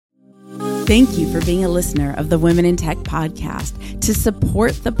Thank you for being a listener of the Women in Tech podcast. To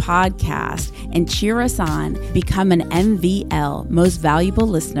support the podcast and cheer us on, become an MVL, Most Valuable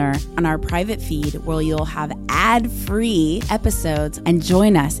Listener, on our private feed where you'll have ad-free episodes and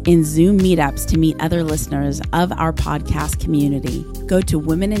join us in Zoom meetups to meet other listeners of our podcast community. Go to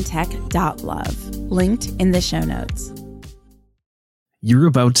womenintech.love, linked in the show notes. You're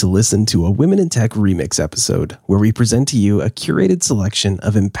about to listen to a Women in Tech remix episode where we present to you a curated selection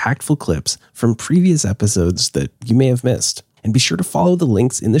of impactful clips from previous episodes that you may have missed. And be sure to follow the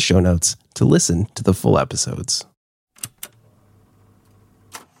links in the show notes to listen to the full episodes.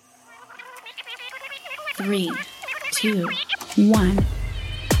 3, 2, 1.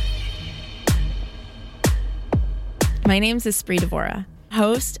 My name's Espree Devora,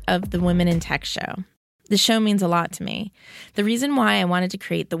 host of the Women in Tech show. The show means a lot to me. The reason why I wanted to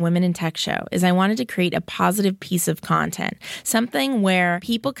create the Women in Tech show is I wanted to create a positive piece of content, something where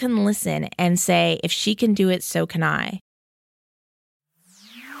people can listen and say, if she can do it, so can I.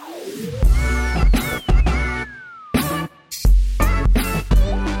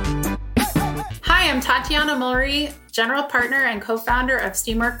 Hi, I'm Tatiana Mulry, General Partner and Co-Founder of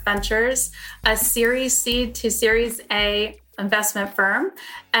Steamwork Ventures, a Series C to Series A investment firm,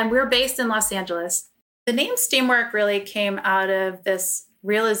 and we're based in Los Angeles. The name Steamwork really came out of this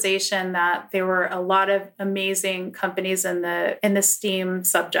realization that there were a lot of amazing companies in the STEAM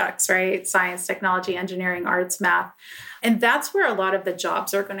subjects, right? Science, technology, engineering, arts, math. And that's where a lot of the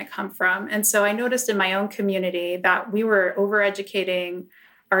jobs are going to come from. And so I noticed in my own community that we were overeducating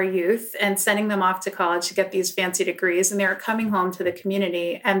our youth and sending them off to college to get these fancy degrees. And they were coming home to the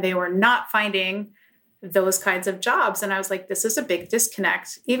community and they were not finding those kinds of jobs. And I was like, this is a big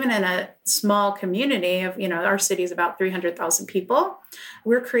disconnect. Even in a small community of, our city is about 300,000 people,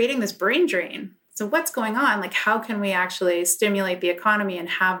 we're creating this brain drain. So what's going on? Like, how can we actually stimulate the economy and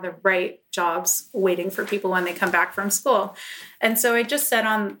have the right jobs waiting for people when they come back from school? And so I just set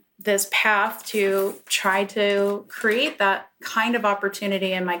on this path to try to create that kind of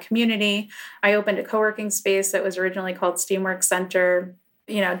opportunity in my community. I opened a co-working space that was originally called Steamwork Center.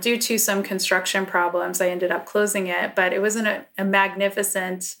 Due to some construction problems, I ended up closing it, but it wasn't a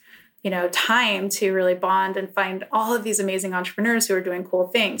magnificent, time to really bond and find all of these amazing entrepreneurs who are doing cool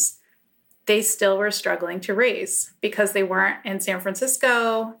things. They still were struggling to raise because they weren't in San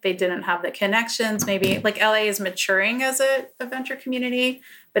Francisco. They didn't have the connections. Maybe like LA is maturing as a venture community,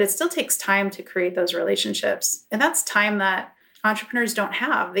 but it still takes time to create those relationships. And that's time that entrepreneurs don't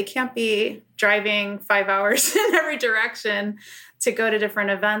have. They can't be driving 5 hours in every direction to go to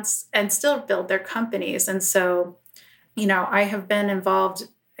different events and still build their companies. And so, I have been involved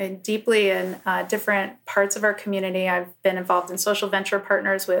deeply in different parts of our community. I've been involved in social venture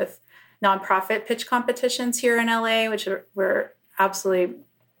partners with nonprofit pitch competitions here in LA, which were absolutely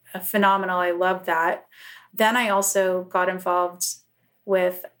phenomenal. I love that. Then I also got involved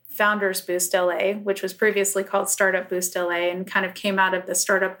with Founders Boost LA, which was previously called Startup Boost LA and kind of came out of the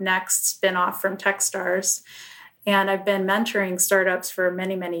Startup Next spinoff from Techstars. And I've been mentoring startups for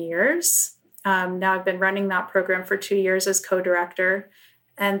many, many years. Now I've been running that program for 2 years as co-director.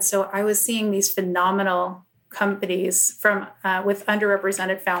 And so I was seeing these phenomenal companies from with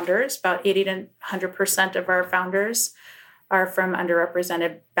underrepresented founders. About 80 to 100% of our founders are from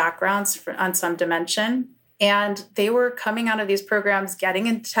underrepresented backgrounds on some dimension. And they were coming out of these programs, getting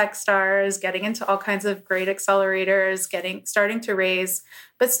into Techstars, getting into all kinds of great accelerators, starting to raise,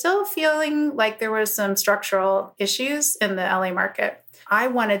 but still feeling like there was some structural issues in the LA market. I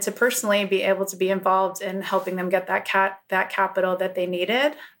wanted to personally be able to be involved in helping them get that capital that they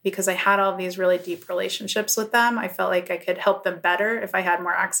needed because I had all these really deep relationships with them. I felt like I could help them better if I had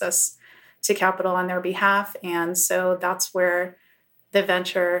more access to capital on their behalf. And so that's where the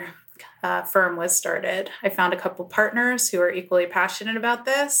venture firm was started. I found a couple partners who are equally passionate about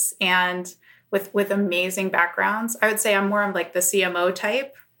this and with amazing backgrounds. I would say I'm more of like the CMO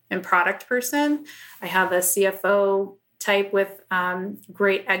type and product person. I have a CFO type with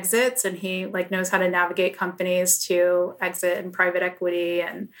great exits, and he knows how to navigate companies to exit and private equity.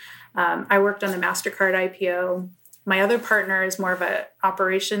 And I worked on the MasterCard IPO. My other partner is more of an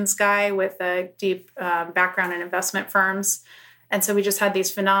operations guy with a deep background in investment firms. And so we just had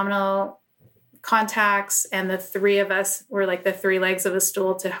these phenomenal contacts, and the three of us were like the three legs of a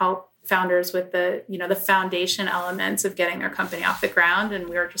stool to help founders with the foundation elements of getting their company off the ground. And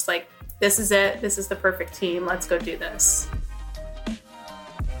we were just like, this is it. This is the perfect team. Let's go do this.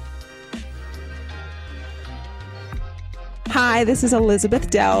 Hi, this is Elizabeth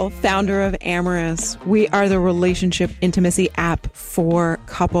Dell, founder of Amorous. We are the relationship intimacy app for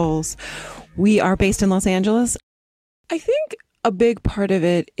couples. We are based in Los Angeles. I think a big part of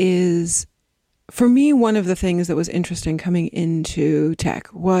it is for me, one of the things that was interesting coming into tech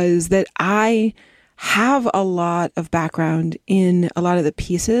was that I have a lot of background in a lot of the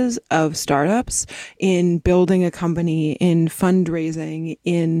pieces of startups, in building a company, in fundraising,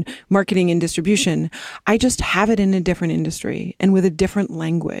 in marketing and distribution. I just have it in a different industry and with a different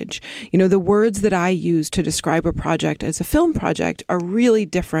language. You know, the words that I use to describe a project as a film project are really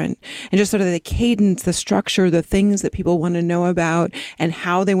different, and just sort of the cadence, the structure, the things that people want to know about and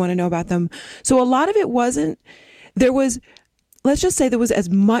how they want to know about them. So a lot of it let's just say there was as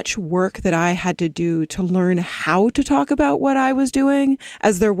much work that I had to do to learn how to talk about what I was doing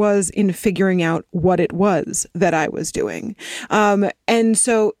as there was in figuring out what it was that I was doing. And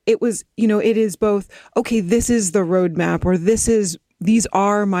so it was, it is both, okay, this is the roadmap, or these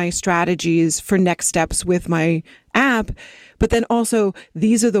are my strategies for next steps with my app. But then also,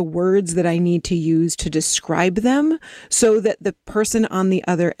 these are the words that I need to use to describe them so that the person on the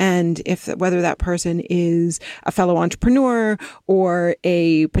other end, whether that person is a fellow entrepreneur or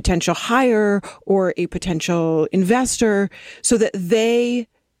a potential hire or a potential investor, so that they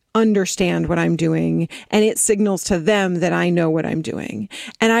understand what I'm doing and it signals to them that I know what I'm doing.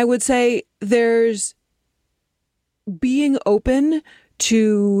 And I would say there's being open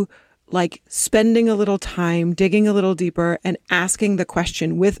to like spending a little time, digging a little deeper and asking the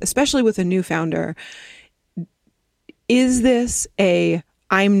question especially with a new founder, is this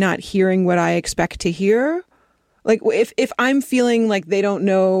I'm not hearing what I expect to hear? Like if I'm feeling like they don't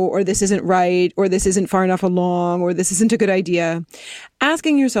know, or this isn't right, or this isn't far enough along, or this isn't a good idea,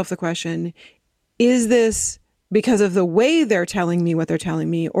 asking yourself the question, is this because of the way they're telling me what they're telling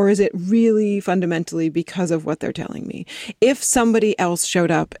me, or is it really fundamentally because of what they're telling me? If somebody else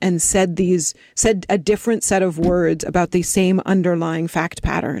showed up and said a different set of words about the same underlying fact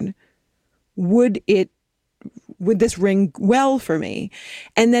pattern, would this ring well for me?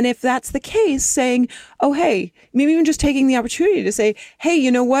 And then if that's the case, saying, oh, hey, maybe even just taking the opportunity to say, hey,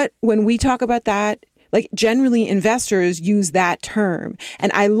 you know what? When we talk about that, like generally investors use that term.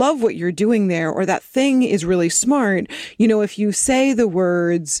 And I love what you're doing there, or that thing is really smart. If you say the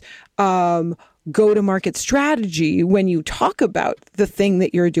words, go-to-market strategy, when you talk about the thing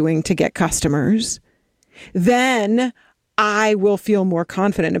that you're doing to get customers, then I will feel more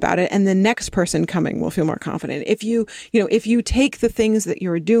confident about it. And the next person coming will feel more confident. If you take the things that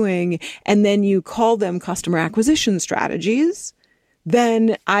you're doing and then you call them customer acquisition strategies,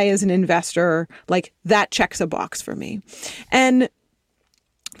 then I, as an investor, like that checks a box for me. And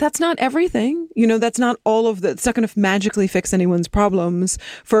that's not everything. That's not all of it's not going to magically fix anyone's problems.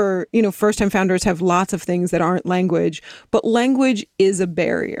 For, first-time founders have lots of things that aren't language, but language is a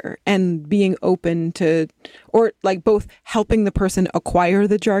barrier, and being open to, or like both helping the person acquire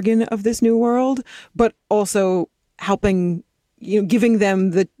the jargon of this new world, but also helping, giving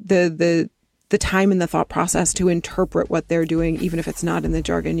them the time and the thought process to interpret what they're doing, even if it's not in the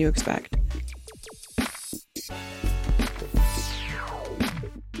jargon you expect.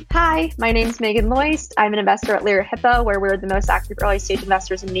 Hi, my name is Megan Loist. I'm an investor at Lyra Hippo, where we're the most active early stage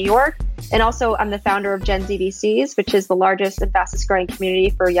investors in New York. And also I'm the founder of Gen Z VCs, which is the largest and fastest growing community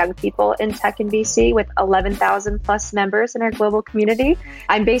for young people in tech and VC, with 11,000 plus members in our global community.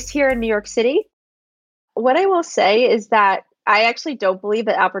 I'm based here in New York City. What I will say is that I actually don't believe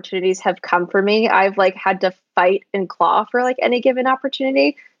that opportunities have come for me. I've had to fight and claw for any given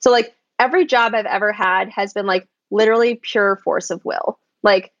opportunity. So every job I've ever had has been literally pure force of will.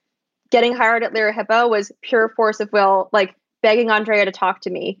 Getting hired at Lyra Hippo was pure force of will, begging Andrea to talk to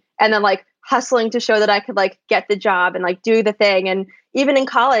me, and then hustling to show that I could get the job and do the thing. And even in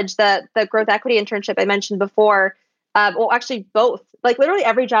college, the growth equity internship I mentioned before, actually both, literally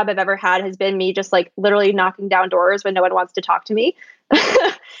every job I've ever had has been me just literally knocking down doors when no one wants to talk to me.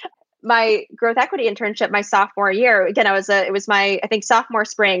 My growth equity internship, my sophomore year, again, it was my, I think, sophomore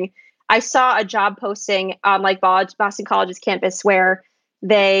spring. I saw a job posting on Boston College's campus where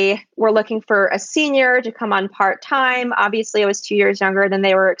they were looking for a senior to come on part-time. Obviously, I was 2 years younger than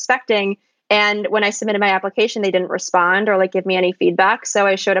they were expecting. And when I submitted my application, they didn't respond or give me any feedback. So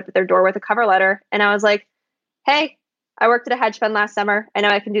I showed up at their door with a cover letter, and I was like, hey, I worked at a hedge fund last summer. I know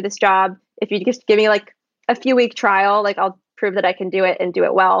I can do this job. If you just give me a few week trial, I'll prove that I can do it and do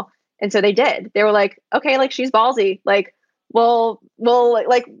it well. And so they did. They were like, okay, she's ballsy.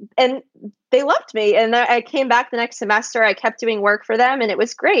 And they loved me. And I came back the next semester. I kept doing work for them, and it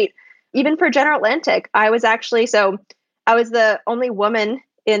was great. Even for General Atlantic, I was the only woman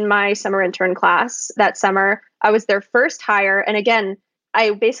in my summer intern class that summer. I was their first hire. And again,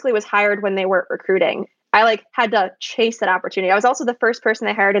 I basically was hired when they weren't recruiting. I had to chase that opportunity. I was also the first person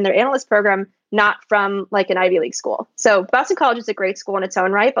they hired in their analyst program, not from an Ivy League school. So Boston College is a great school in its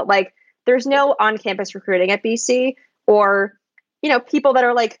own right, but there's no on-campus recruiting at BC or, people that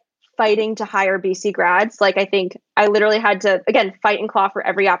are like fighting to hire BC grads. Like, I think I literally had to, again, fight and claw for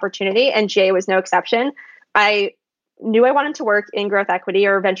every opportunity, and GA was no exception. I knew I wanted to work in growth equity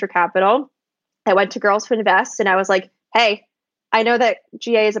or venture capital. I went to Girls Who Invest and I was like, hey, I know that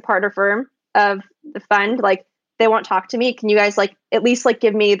GA is a partner firm of the fund. Like, they won't talk to me. Can you guys like at least like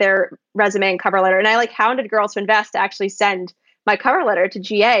give me their resume and cover letter? And I like hounded Girls Who Invest to actually send my cover letter to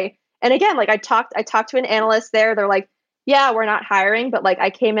GA. And again, like I talked to an analyst there. They're like, yeah, we're not hiring, but like I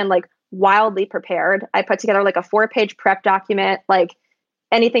came in like wildly prepared. I put together like a 4-page prep document, like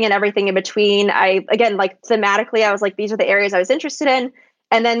anything and everything in between. Again, like thematically, I was like, these are the areas I was interested in.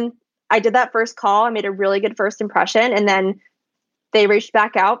 And then I did that first call. I made a really good first impression. And then they reached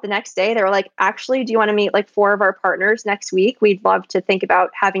back out the next day. They were like, actually, do you want to meet like 4 of our partners next week? We'd love to think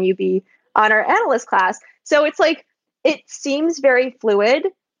about having you be on our analyst class. So it's like, it seems very fluid,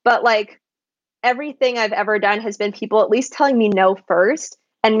 but like everything I've ever done has been people at least telling me no first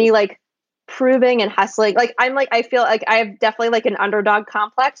and me like proving and hustling. Like I feel like I have definitely like an underdog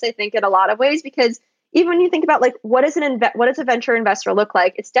complex, I think, in a lot of ways, because even when you think about like, what does a venture investor look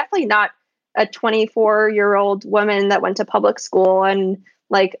like? It's definitely not a 24-year-old woman that went to public school and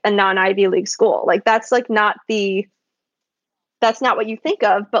like a non-Ivy League school. Like that's not what you think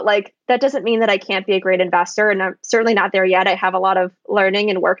of, but like, that doesn't mean that I can't be a great investor. And I'm certainly not there yet. I have a lot of learning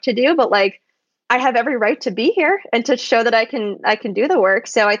and work to do, but like, I have every right to be here and to show that I can do the work.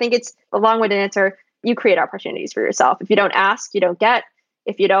 So I think it's a long-winded answer. You create opportunities for yourself. If you don't ask, you don't get.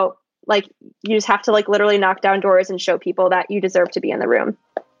 If you don't, like, you just have to like literally knock down doors and show people that you deserve to be in the room.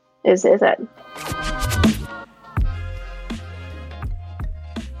 Is it?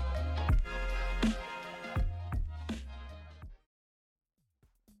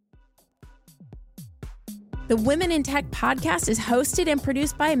 The Women in Tech podcast is hosted and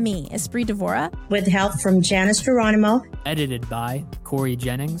produced by me, Esprit Devora, with help from Janice Geronimo. Edited by Corey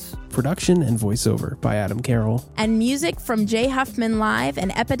Jennings. Production and voiceover by Adam Carroll. And music from Jay Huffman Live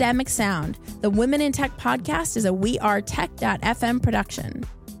and Epidemic Sound. The Women in Tech podcast is a wearetech.fm production.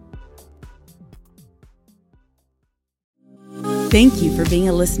 Thank you for being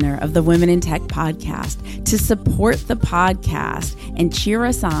a listener of the Women in Tech podcast. To support the podcast and cheer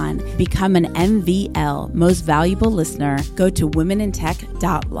us on, become an MVL, Most Valuable Listener, go to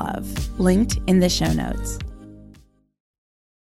womenintech.love, linked in the show notes.